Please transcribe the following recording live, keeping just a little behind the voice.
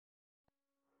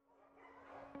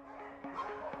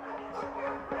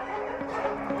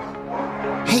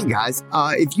Hey guys,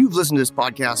 if you've listened to this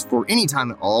podcast for any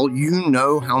time at all, you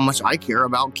know how much I care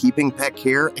about keeping pet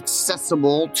care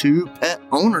accessible to pet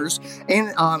owners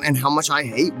and how much I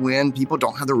hate when people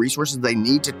don't have the resources they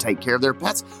need to take care of their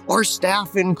pets, our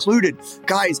staff included.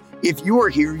 Guys, if you are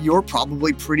here, you're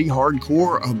probably pretty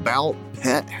hardcore about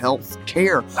pet health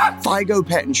care. FIGO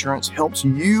Pet Insurance helps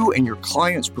you and your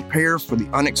clients prepare for the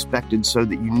unexpected so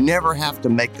that you never have to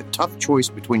make the tough choice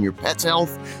between your pet's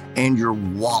health and your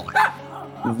wallet.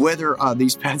 Whether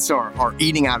these pets are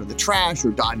eating out of the trash or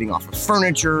diving off of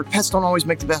furniture, pets don't always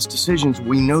make the best decisions.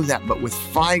 We know that, but with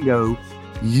FIGO,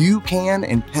 you can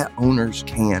and pet owners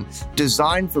can.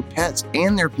 Designed for pets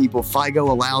and their people, FIGO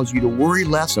allows you to worry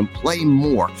less and play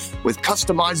more with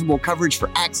customizable coverage for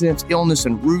accidents, illness,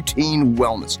 and routine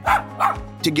wellness.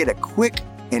 To get a quick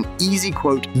and easy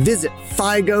quote, visit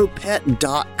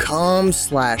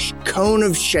figopet.com/cone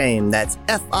of shame. That's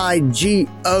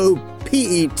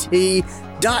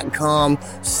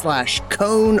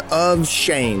FIGOPET.com/cone of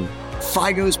shame.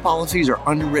 FIGO's policies are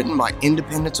underwritten by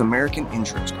Independence American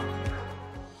Insurance Company.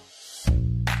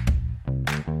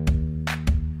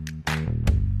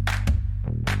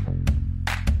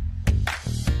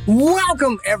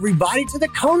 Welcome, everybody, to the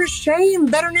Cone of Shame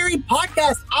Veterinary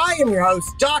Podcast. I am your host,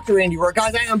 Dr. Andy Rourke.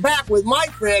 Guys, I am back with my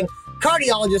friend,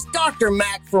 cardiologist Dr.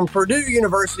 Mack from Purdue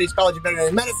University's College of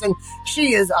Veterinary Medicine.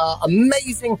 She is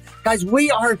amazing. Guys,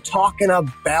 we are talking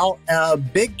about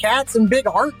big cats and big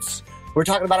hearts. We're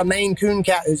talking about a Maine Coon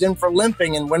cat who's in for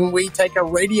limping, and when we take a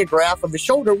radiograph of his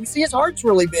shoulder, we see his heart's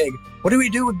really big. What do we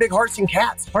do with big hearts in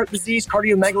cats? Heart disease,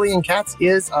 cardiomegaly in cats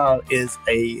is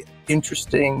a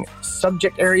interesting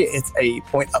subject area. It's a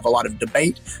point of a lot of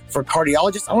debate for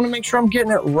cardiologists. I want to make sure I'm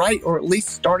getting it right, or at least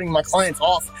starting my clients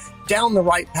off down the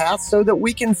right path so that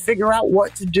we can figure out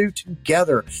what to do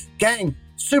together. Gang,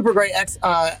 super great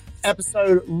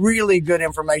episode, really good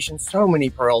information, so many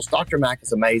pearls. Dr. Mack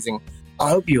is amazing. I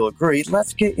hope you'll agree.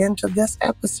 Let's get into this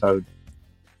episode.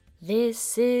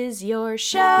 This is your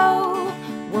show.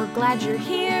 We're glad you're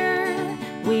here.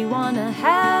 We want to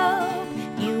help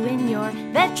you in your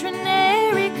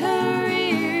veterinary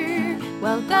career.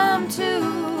 Welcome to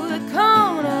the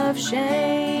Cone of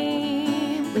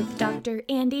Shame with Dr.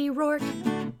 Andy Rourke.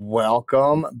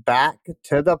 Welcome back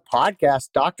to the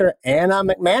podcast, Dr. Anna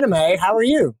McManamy. How are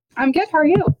you? I'm good. How are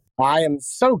you? I am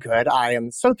so good. I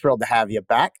am so thrilled to have you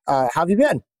back. How have you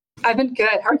been? I've been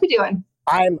good. How are you doing?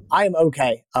 I'm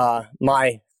okay.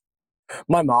 My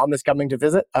mom is coming to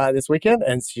visit this weekend,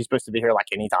 and she's supposed to be here like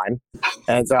anytime.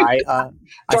 And so I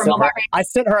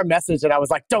sent her a message, and I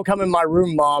was like, "Don't come in my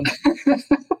room, Mom.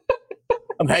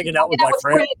 I'm hanging out with my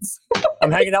friend.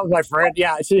 I'm hanging out with my friend."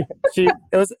 Yeah,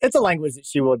 it's a language that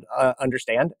she would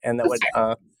understand, and that would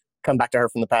come back to her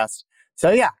from the past. So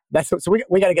yeah, so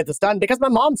we got to get this done because my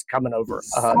mom's coming over.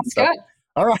 Sounds good.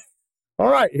 All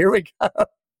right, here we go.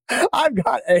 I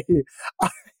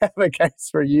have a case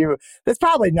for you. It's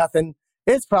probably nothing.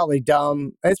 It's probably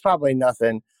dumb. It's probably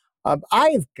nothing.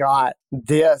 I've got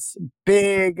this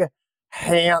big,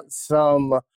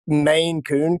 handsome Maine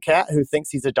Coon cat who thinks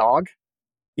he's a dog.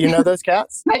 You know those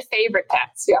cats? My favorite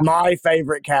cats, yeah. My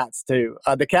favorite cats, too.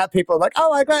 The cat people are like,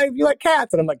 "Oh, I'm glad you like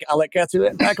cats." And I'm like, "I like cats who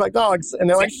act like dogs." And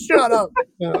they're like, "Shut up."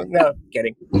 No,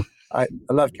 kidding. I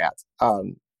love cats.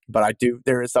 But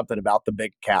there is something about the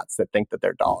big cats that think that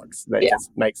they're dogs that just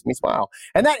makes me smile.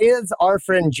 And that is our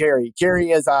friend Jerry.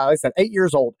 Jerry is, like I said, 8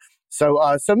 years old. So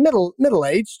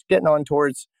middle-aged, getting on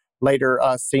towards later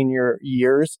senior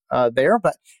years there.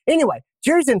 But anyway,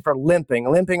 Jerry's in for limping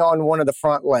on one of the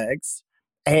front legs.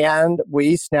 And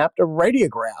we snapped a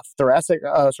radiograph, thoracic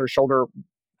shoulder.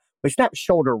 We snapped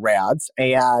shoulder rads,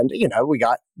 and we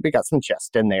got some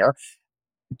chest in there.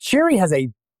 Jerry has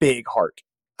a big heart,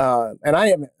 and I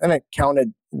haven't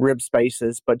counted rib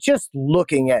spaces, but just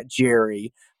looking at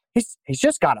Jerry, he's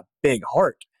just got a big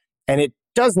heart, and it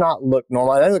does not look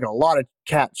normal. I look at a lot of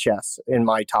cat chests in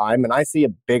my time, and I see a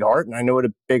big heart, and I know what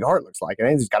a big heart looks like, and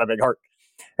he's got a big heart.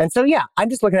 And so yeah, I'm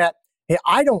just looking at.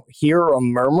 I don't hear a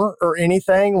murmur or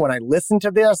anything when I listen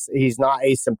to this. He's not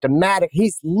asymptomatic.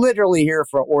 He's literally here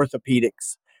for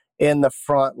orthopedics in the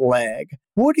front leg.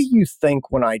 What do you think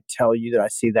when I tell you that I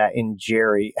see that in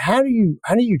Jerry? How do you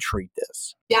treat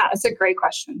this? Yeah, that's a great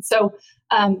question. So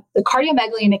the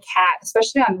cardiomegaly in a cat,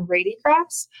 especially on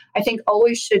radiographs, I think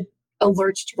always should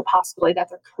alert you to the possibility that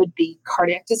there could be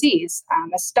cardiac disease,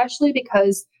 especially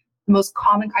because the most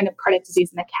common kind of cardiac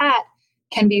disease in a cat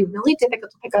can be really difficult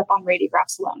to pick up on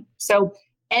radiographs alone. So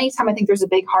anytime I think there's a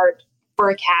big heart for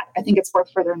a cat, I think it's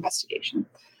worth further investigation.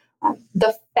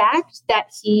 The fact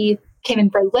that he came in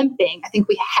for limping, I think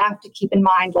we have to keep in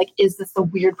mind, like, is this a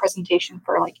weird presentation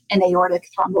for like an aortic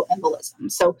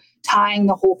thromboembolism? So tying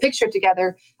the whole picture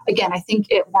together, again, I think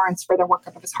it warrants further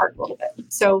workup of his heart a little bit.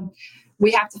 So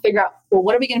we have to figure out, well,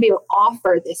 what are we going to be able to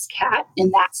offer this cat in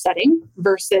that setting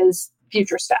versus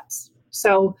future steps?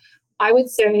 So I would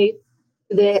say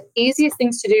the easiest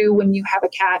things to do when you have a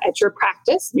cat at your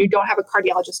practice, and you don't have a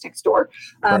cardiologist next door,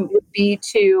 would be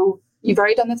you've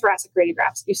already done the thoracic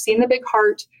radiographs, you've seen the big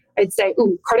heart. I'd say,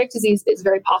 cardiac disease is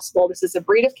very possible. This is a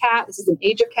breed of cat. This is an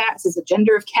age of cat. This is a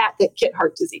gender of cat that get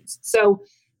heart disease. So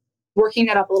working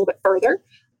that up a little bit further,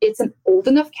 it's an old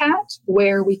enough cat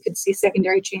where we could see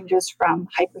secondary changes from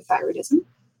hyperthyroidism.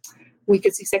 We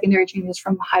could see secondary changes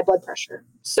from high blood pressure.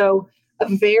 So a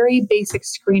very basic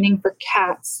screening for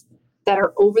cats that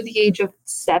are over the age of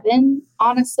 7,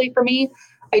 honestly, for me,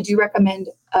 I do recommend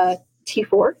a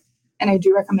T4, and I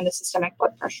do recommend a systemic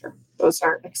blood pressure. Those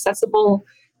are accessible,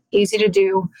 easy to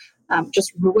do,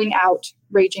 just ruling out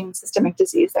raging systemic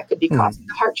disease that could be causing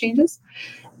the heart changes.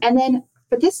 And then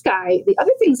for this guy, the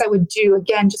other things I would do,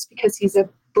 again, just because he's a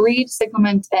breed,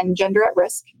 signalement, and gender at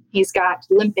risk, he's got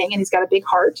limping and he's got a big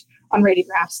heart on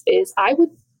radiographs,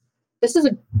 this is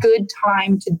a good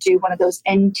time to do one of those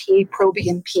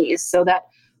NT-proBNPs, so that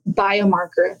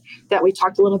biomarker that we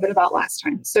talked a little bit about last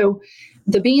time. So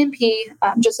the BNP,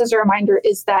 just as a reminder,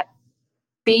 is that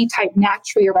B-type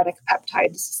natriuretic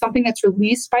peptide. This is something that's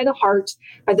released by the heart,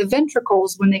 by the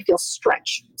ventricles when they feel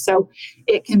stretch. So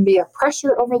it can be a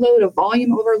pressure overload, a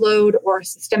volume overload, or a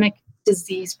systemic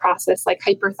disease process like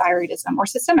hyperthyroidism or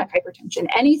systemic hypertension.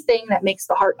 Anything that makes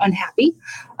the heart unhappy,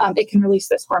 it can release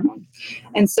this hormone.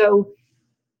 And so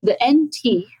the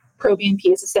NT-proBNP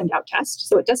is a send-out test.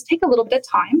 So it does take a little bit of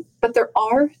time, but there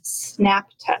are SNAP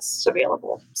tests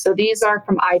available. So these are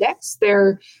from IDEXX.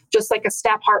 They're just like a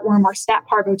SNAP heartworm or SNAP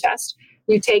parvo test.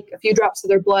 You take a few drops of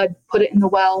their blood, put it in the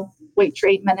well, wait for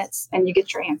 8 minutes, and you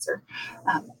get your answer.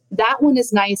 That one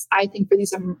is nice, I think, for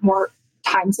these more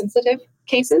time-sensitive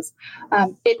cases.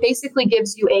 It basically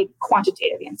gives you a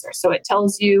quantitative answer. So it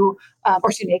tells you, a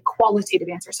qualitative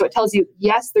answer. So it tells you,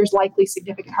 yes, there's likely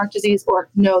significant heart disease, or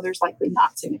no, there's likely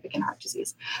not significant heart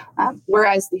disease.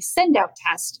 Whereas the send-out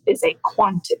test is a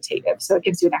quantitative. So it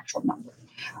gives you an actual number.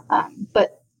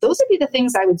 But those would be the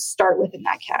things I would start with in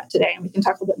that cat today, and we can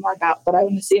talk a little bit more about, but I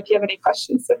want to see if you have any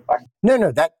questions so far.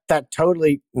 No, that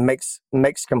totally makes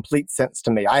complete sense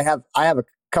to me. I have a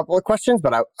couple of questions,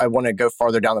 but I want to go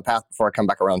farther down the path before I come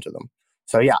back around to them.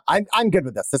 So yeah, I'm good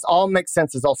with this. This all makes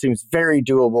sense. This all seems very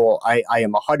doable. I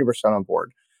am 100% on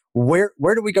board. Where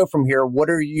do we go from here? What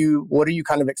are you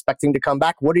kind of expecting to come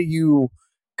back? What are you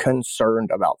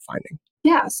concerned about finding?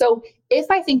 Yeah, so if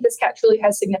I think this cat truly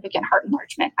has significant heart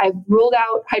enlargement, I've ruled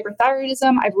out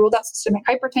hyperthyroidism, I've ruled out systemic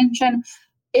hypertension.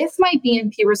 If my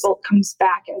BNP result comes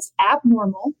back as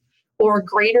abnormal or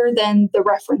greater than the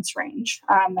reference range,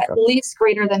 at least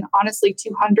greater than, honestly,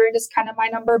 200 is kind of my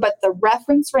number, but the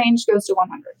reference range goes to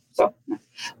 100. So,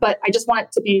 but I just want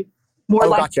it to be more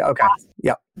likely. Gotcha. Okay.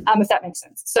 Yep. If that makes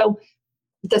sense. So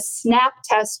the SNAP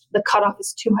test, the cutoff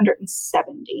is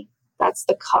 270. That's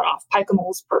the cutoff,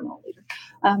 picomoles per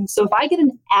milliliter. So if I get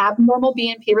an abnormal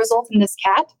BNP result in this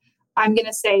cat, I'm going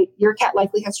to say your cat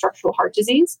likely has structural heart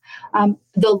disease.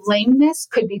 The lameness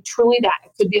could be truly that.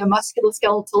 It could be a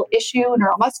musculoskeletal issue, a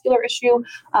neuromuscular issue,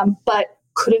 but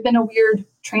could have been a weird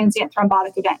transient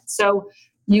thrombotic event. So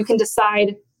you can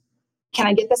decide, can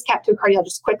I get this cat to a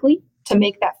cardiologist quickly to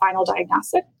make that final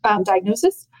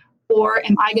diagnosis? Or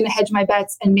am I going to hedge my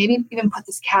bets and maybe even put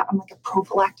this cat on like a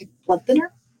prophylactic blood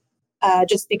thinner?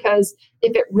 Just because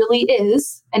if it really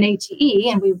is an ATE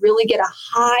and we really get a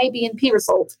high BNP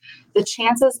result, the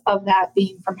chances of that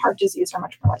being from heart disease are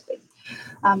much more likely.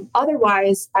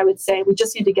 Otherwise, I would say we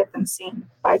just need to get them seen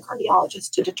by a cardiologist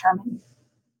to determine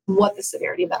what the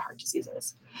severity of that heart disease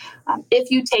is. If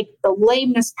you take the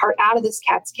lameness part out of this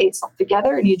cat's case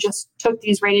altogether and you just took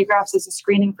these radiographs as a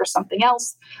screening for something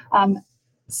else,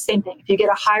 same thing. If you get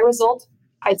a high result,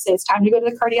 I'd say it's time to go to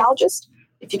the cardiologist.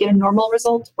 If you get a normal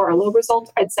result or a low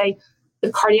result, I'd say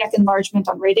the cardiac enlargement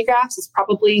on radiographs is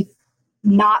probably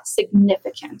not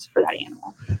significant for that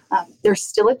animal. There's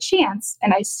still a chance,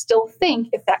 and I still think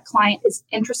if that client is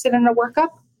interested in a workup,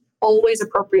 always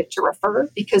appropriate to refer,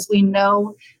 because we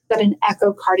know that an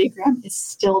echocardiogram is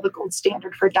still the gold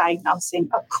standard for diagnosing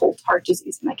occult heart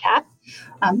disease in the cat.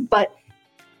 But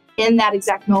in that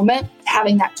exact moment,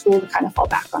 having that tool to kind of fall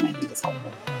back on, I think, is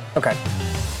helpful. Okay.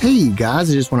 Hey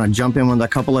guys, I just want to jump in with a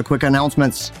couple of quick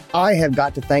announcements. I have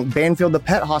got to thank Banfield the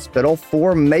Pet Hospital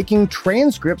for making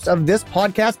transcripts of this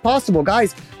podcast possible.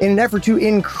 Guys, in an effort to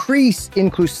increase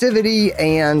inclusivity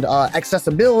and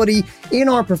accessibility in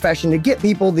our profession to get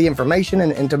people the information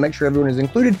and to make sure everyone is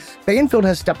included, Banfield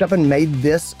has stepped up and made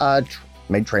this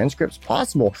made transcripts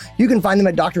possible. You can find them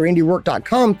at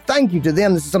drandywork.com. Thank you to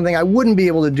them. This is something I wouldn't be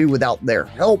able to do without their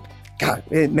help. God,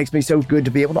 it makes me so good to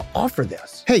be able to offer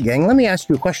this. Hey gang, let me ask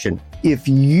you a question. If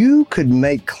you could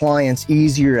make clients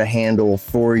easier to handle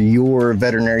for your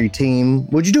veterinary team,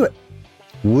 would you do it?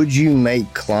 Would you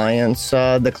make clients,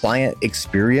 the client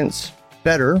experience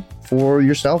better for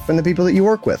yourself and the people that you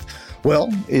work with? Well,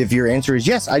 if your answer is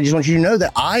yes, I just want you to know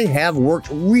that I have worked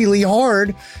really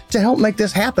hard to help make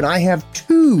this happen. I have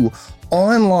 2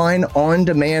 online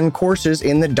on-demand courses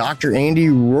in the Dr. Andy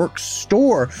Roark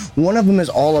store. One of them is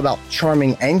all about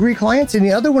charming angry clients, and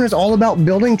the other one is all about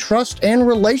building trust and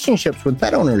relationships with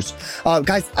pet owners.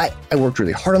 Guys, I worked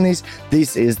really hard on these.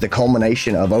 This is the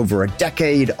culmination of over a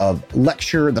decade of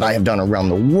lecture that I have done around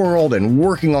the world and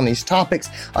working on these topics.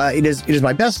 It is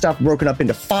my best stuff broken up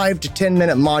into 5 to 10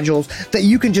 minute modules that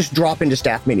you can just drop into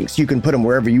staff meetings. You can put them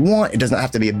wherever you want. It doesn't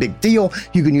have to be a big deal.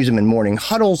 You can use them in morning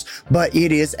huddles, but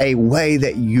it is a way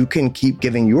that you can keep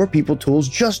giving your people tools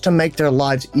just to make their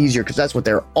lives easier, because that's what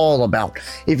they're all about.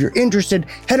 If you're interested,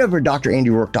 head over to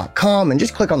drandywork.com and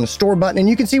just click on the store button and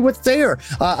you can see what's there.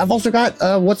 I've also got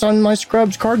what's on my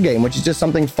Scrubs card game, which is just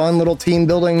something fun, little team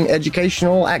building,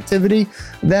 educational activity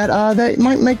that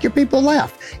might make your people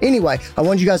laugh. Anyway, I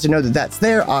want you guys to know that that's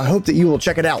there. I hope that you will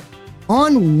check it out.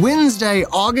 On Wednesday,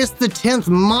 August the 10th,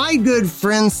 my good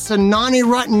friend Sanani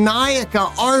Ratnayaka,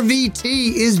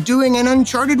 RVT, is doing an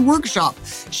Uncharted workshop.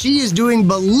 She is doing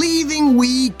Believing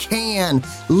We Can,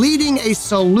 leading a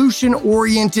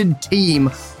solution-oriented team.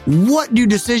 What do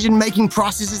decision-making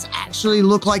processes actually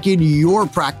look like in your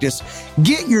practice?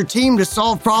 Get your team to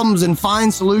solve problems and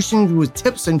find solutions with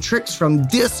tips and tricks from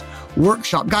this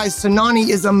workshop. Guys, Sanani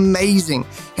is amazing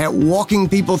at walking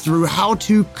people through how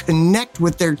to connect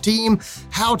with their team,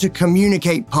 how to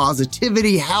communicate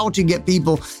positivity, how to get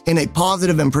people in a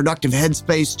positive and productive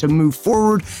headspace to move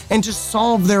forward and to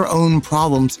solve their own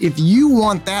problems. If you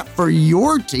want that for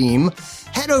your team,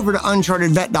 head over to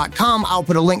unchartedvet.com. I'll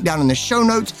put a link down in the show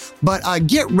notes, but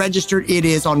get registered. It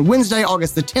is on Wednesday,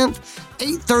 August the 10th,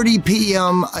 8:30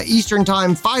 p.m. Eastern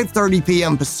Time, 5:30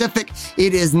 p.m. Pacific.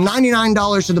 It is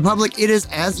 $99 to the public. It is,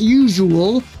 as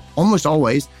usual, almost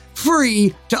always,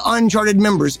 free to Uncharted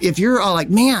members. If you're like,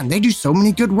 man, they do so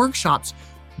many good workshops,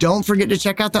 don't forget to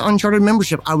check out the Uncharted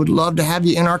membership. I would love to have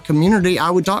you in our community.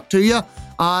 I would talk to you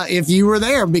if you were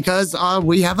there, because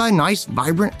we have a nice,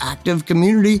 vibrant, active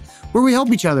community where we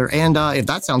help each other. And if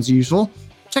that sounds useful,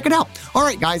 check it out. All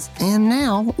right, guys. And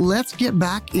now let's get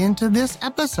back into this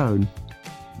episode.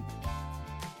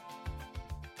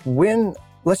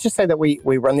 Let's just say that we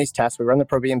run these tests, we run the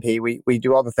ProBNP, we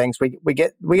do all the things, we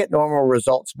get normal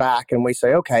results back, and we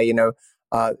say, okay,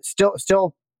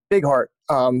 still big heart,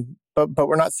 but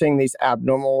we're not seeing these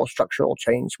abnormal structural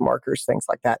change markers, things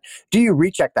like that. Do you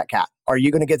recheck that cat? Are you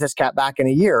going to get this cat back in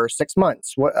a year or 6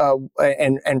 months?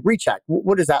 And recheck?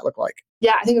 What does that look like?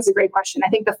 Yeah, I think that's a great question. I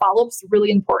think the follow-up is really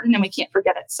important and we can't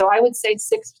forget it. So I would say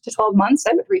 6 to 12 months,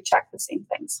 I would recheck the same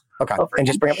things. Okay. And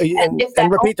just bring up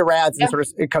and repeat the RADs and sort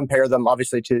of compare them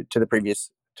obviously to the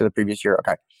previous year.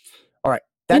 Okay. All right.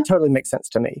 That totally makes sense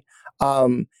to me.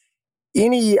 When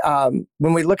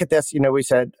we look at this, we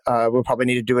said we'll probably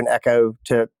need to do an echo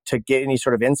to get any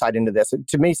sort of insight into this.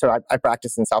 To me, so I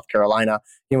practice in South Carolina.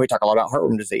 We talk a lot about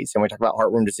heartworm disease, and we talk about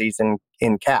heartworm disease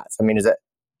in cats. I mean,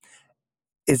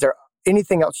 is there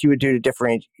anything else you would do to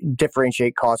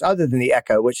differentiate cause other than the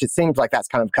echo, which it seems like that's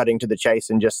kind of cutting to the chase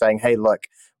and just saying, hey, look,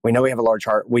 we know we have a large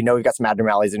heart. We know we've got some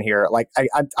abnormalities in here. Like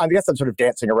I guess I'm sort of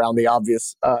dancing around the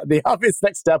obvious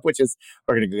next step, which is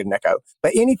we're going to get an echo.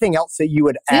 But anything else that you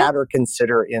would add or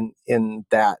consider in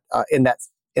that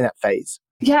phase?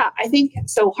 Yeah, I think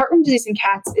so. Heartworm disease in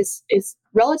cats is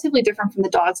relatively different from the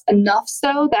dogs, enough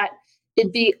so that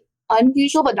it'd be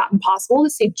unusual but not impossible to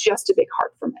see just a big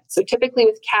heart from it. So typically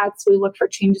with cats, we look for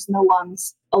changes in the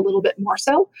lungs a little bit more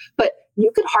so, but you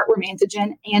could heartworm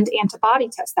antigen and antibody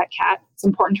test that cat. It's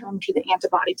important to remember the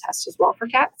antibody test as well for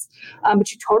cats,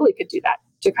 but you totally could do that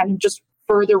to kind of just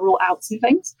further rule out some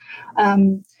things.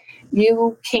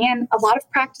 You can, a lot of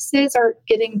practices are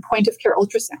getting point of care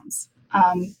ultrasounds.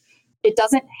 It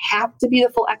doesn't have to be the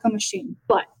full echo machine,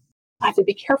 but I have to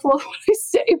be careful of what I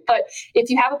say. But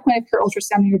if you have a point of care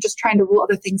ultrasound and you're just trying to rule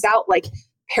other things out, like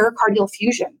pericardial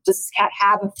fusion, does this cat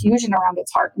have a fusion around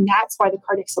its heart? And that's why the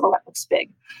cardiac silhouette looks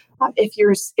big. If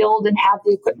you're skilled and have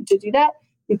the equipment to do that,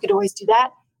 you could always do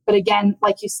that. But again,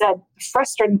 like you said, the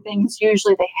frustrating thing is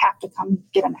usually they have to come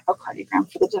get an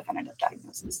echocardiogram for the definitive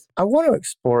diagnosis. I want to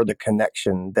explore the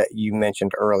connection that you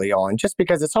mentioned early on, just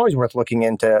because it's always worth looking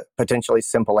into potentially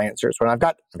simple answers. When I've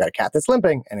got a cat that's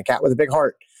limping and a cat with a big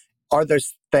heart, are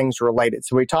those things related?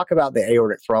 So we talk about the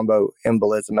aortic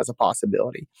thromboembolism as a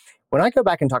possibility. When I go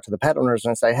back and talk to the pet owners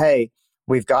and I say, hey,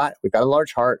 we've got a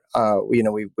large heart,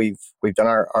 we've done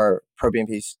our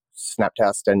proBNP snap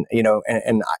test, and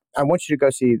I want you to go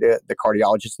see the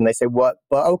cardiologist, and they say, what?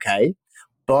 But okay,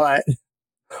 but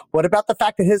what about the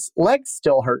fact that his leg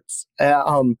still hurts?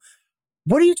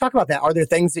 What do you talk about that? Are there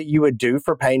things that you would do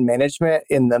for pain management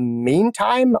in the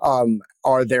meantime?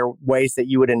 Are there ways that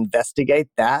you would investigate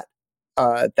that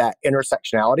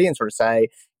intersectionality and sort of say,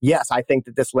 yes, I think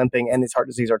that this limping and this heart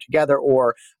disease are together,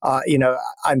 or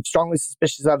I'm strongly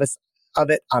suspicious of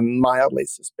it, I'm mildly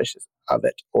suspicious of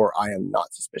it, or I am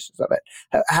not suspicious of it.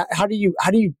 How do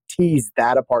you tease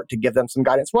that apart to give them some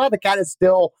guidance? Well, the cat is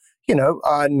still,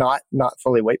 not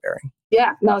fully weight bearing.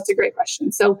 Yeah, no, it's a great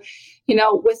question. So,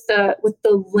 with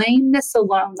the lameness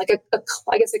alone, I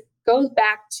guess it goes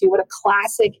back to what a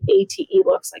classic ATE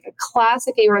looks like. A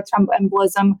classic aortic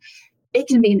thromboembolism, it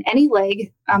can be in any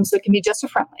leg, so it can be just a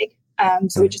front leg.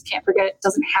 So we just can't forget it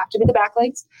doesn't have to be the back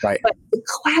legs. Right. But the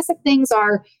classic things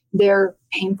are they're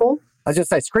painful. I was just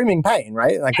say screaming pain,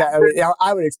 right? Like that,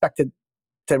 I would expect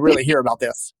to really hear about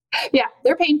this. Yeah,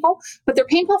 they're painful, but they're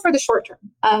painful for the short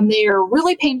term. They are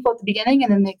really painful at the beginning,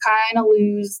 and then they kind of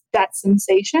lose that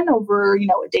sensation over,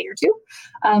 a day or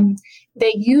two.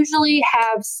 They usually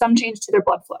have some change to their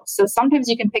blood flow. So sometimes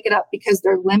you can pick it up because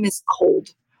their limb is cold,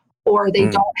 or they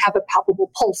don't have a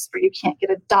palpable pulse, or you can't get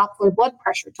a Doppler blood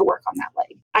pressure to work on that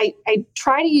leg. I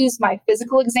try to use my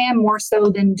physical exam more so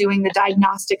than doing the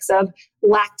diagnostics of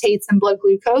lactates and blood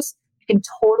glucose. You can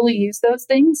totally use those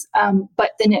things,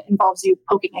 but then it involves you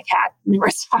poking a cat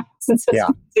numerous times. And so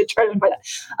to try to avoid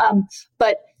that.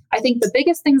 But I think the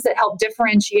biggest things that help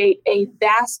differentiate a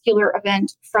vascular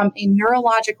event from a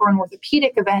neurologic or an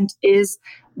orthopedic event is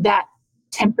that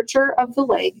temperature of the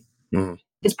leg.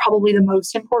 Is probably the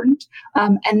most important.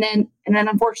 And then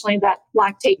unfortunately that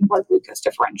lactate and blood glucose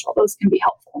differential, those can be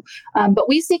helpful. But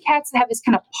we see cats that have this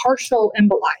kind of partial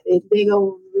emboli. They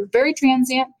go very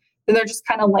transient, then they're just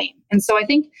kind of lame. And so I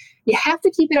think you have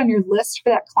to keep it on your list for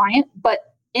that client, but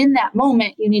in that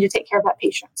moment, you need to take care of that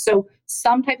patient. So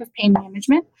some type of pain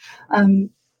management.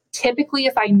 Typically,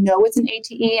 if I know it's an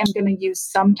ATE, I'm going to use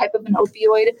some type of an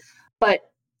opioid, but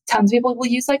tons of people will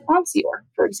use like Onsior,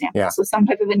 for example. Yeah. So some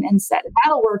type of an NSAID.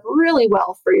 That'll work really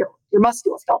well for your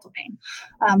musculoskeletal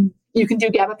pain. You can do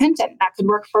gabapentin. That could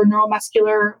work for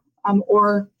neuromuscular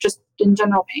or just in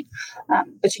general pain.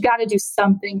 But you got to do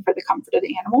something for the comfort of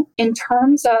the animal. In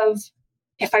terms of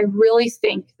if I really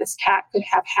think this cat could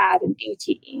have had an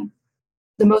ATE,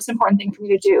 the most important thing for me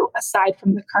to do, aside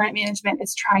from the current management,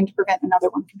 is trying to prevent another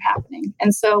one from happening.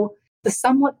 And so the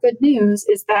somewhat good news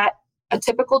is that a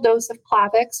typical dose of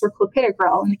Plavix or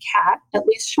clopidogrel in a cat, at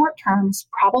least short term, is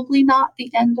probably not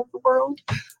the end of the world.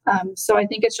 So I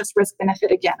think it's just risk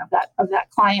benefit again of that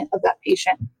client, of that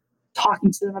patient,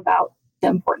 talking to them about the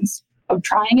importance of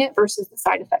trying it versus the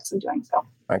side effects of doing so.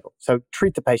 Michael, so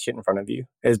treat the patient in front of you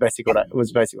is basically what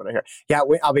I hear. Yeah,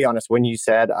 I'll be honest. When you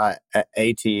said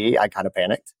ATE, I kind of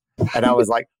panicked. And I was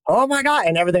like, oh my God.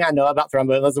 And everything I know about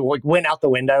thromboembolism went out the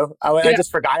window. I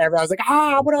just forgot everything. I was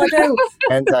like, what do I do?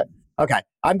 And okay,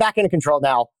 I'm back into control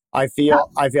now. I feel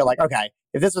like, okay,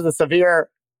 if this was a severe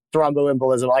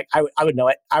thromboembolism, like I would know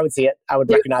it. I would see it. I would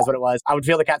recognize what it was. I would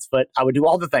feel the cat's foot. I would do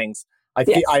all the things.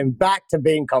 I'm back to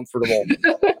being comfortable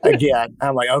again.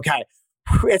 I'm like, okay.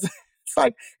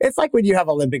 It's like when you have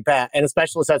a limping pet and a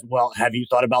specialist says, well, have you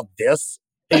thought about this,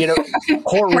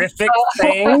 horrific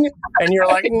thing? And you're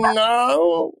like,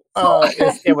 no,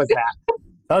 it was that.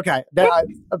 Okay.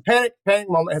 A panic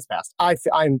moment has passed.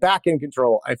 I'm back in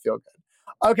control. I feel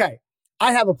good. Okay.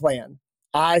 I have a plan.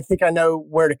 I think I know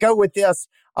where to go with this.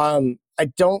 I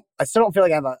still don't feel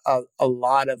like I have a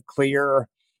lot of clear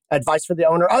advice for the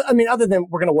owner. I mean, other than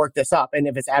we're going to work this up, and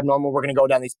if it's abnormal, we're going to go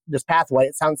down this pathway.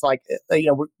 It sounds like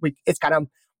it's kind of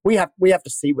we have to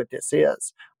see what this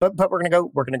is. But we're going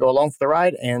to go along for the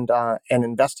ride and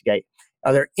investigate.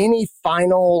 Are there any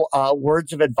final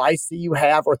words of advice that you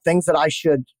have, or things that I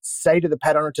should say to the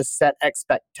pet owner to set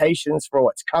expectations for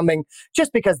what's coming?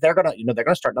 Just because they're gonna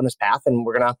start down this path, and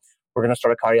we're gonna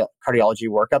start a cardiology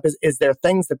workup. Is there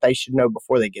things that they should know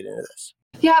before they get into this?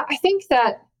 Yeah, I think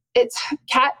that it's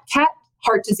cat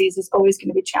heart disease is always going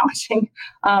to be challenging,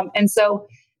 and so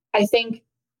I think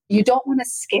you don't want to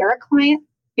scare a client,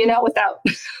 without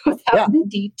the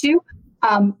need to.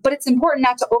 But it's important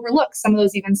not to overlook some of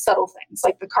those even subtle things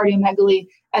like the cardiomegaly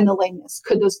and the lameness.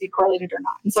 Could those be correlated or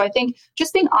not? And so I think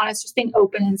just being honest, just being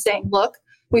open and saying, look,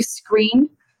 we've screened.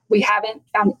 We haven't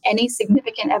found any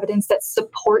significant evidence that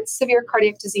supports severe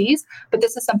cardiac disease, but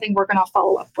this is something we're going to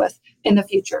follow up with in the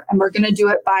future. And we're going to do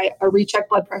it by a recheck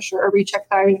blood pressure, a recheck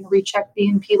thyroid, and a recheck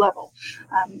BNP level.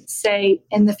 Say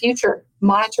in the future,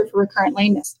 monitor for recurrent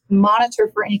lameness,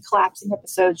 monitor for any collapsing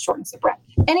episodes, shortness of breath,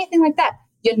 anything like that.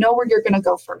 You know where you're going to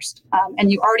go first. And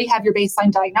you already have your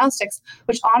baseline diagnostics,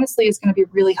 which honestly is going to be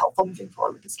really helpful moving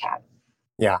forward with this cat.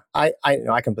 Yeah, I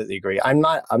completely agree. I'm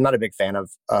not a big fan of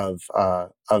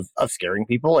scaring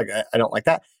people. Like I don't like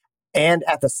that. And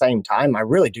at the same time, I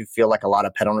really do feel like a lot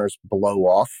of pet owners blow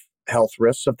off health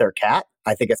risks of their cat.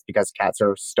 I think it's because cats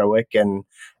are stoic and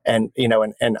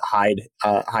hide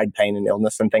pain and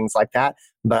illness and things like that.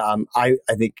 But I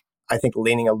think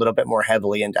leaning a little bit more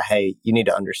heavily into, hey, you need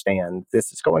to understand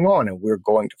this is going on and we're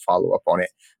going to follow up on it.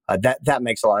 That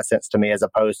makes a lot of sense to me, as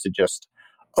opposed to just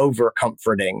over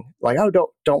comforting, like, oh,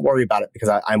 don't worry about it because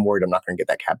I'm worried I'm not going to get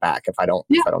that cat back if I don't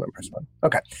impress one.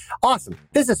 Okay, awesome.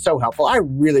 This is so helpful. I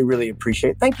really, really appreciate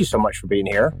it. Thank you so much for being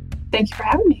here. Thank you for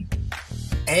having me.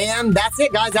 And that's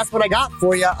it, guys. That's what I got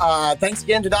for you. Thanks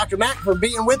again to Dr. Mack for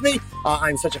being with me.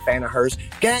 I'm such a fan of hers.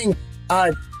 Gang,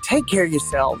 take care of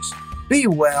yourselves. Be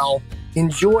well.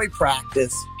 Enjoy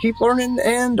practice. Keep learning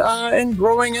and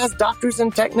growing as doctors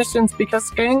and technicians, because,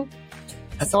 gang,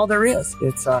 that's all there is.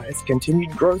 It's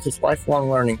continued growth. It's lifelong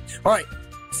learning. All right.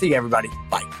 See you, everybody.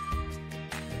 Bye.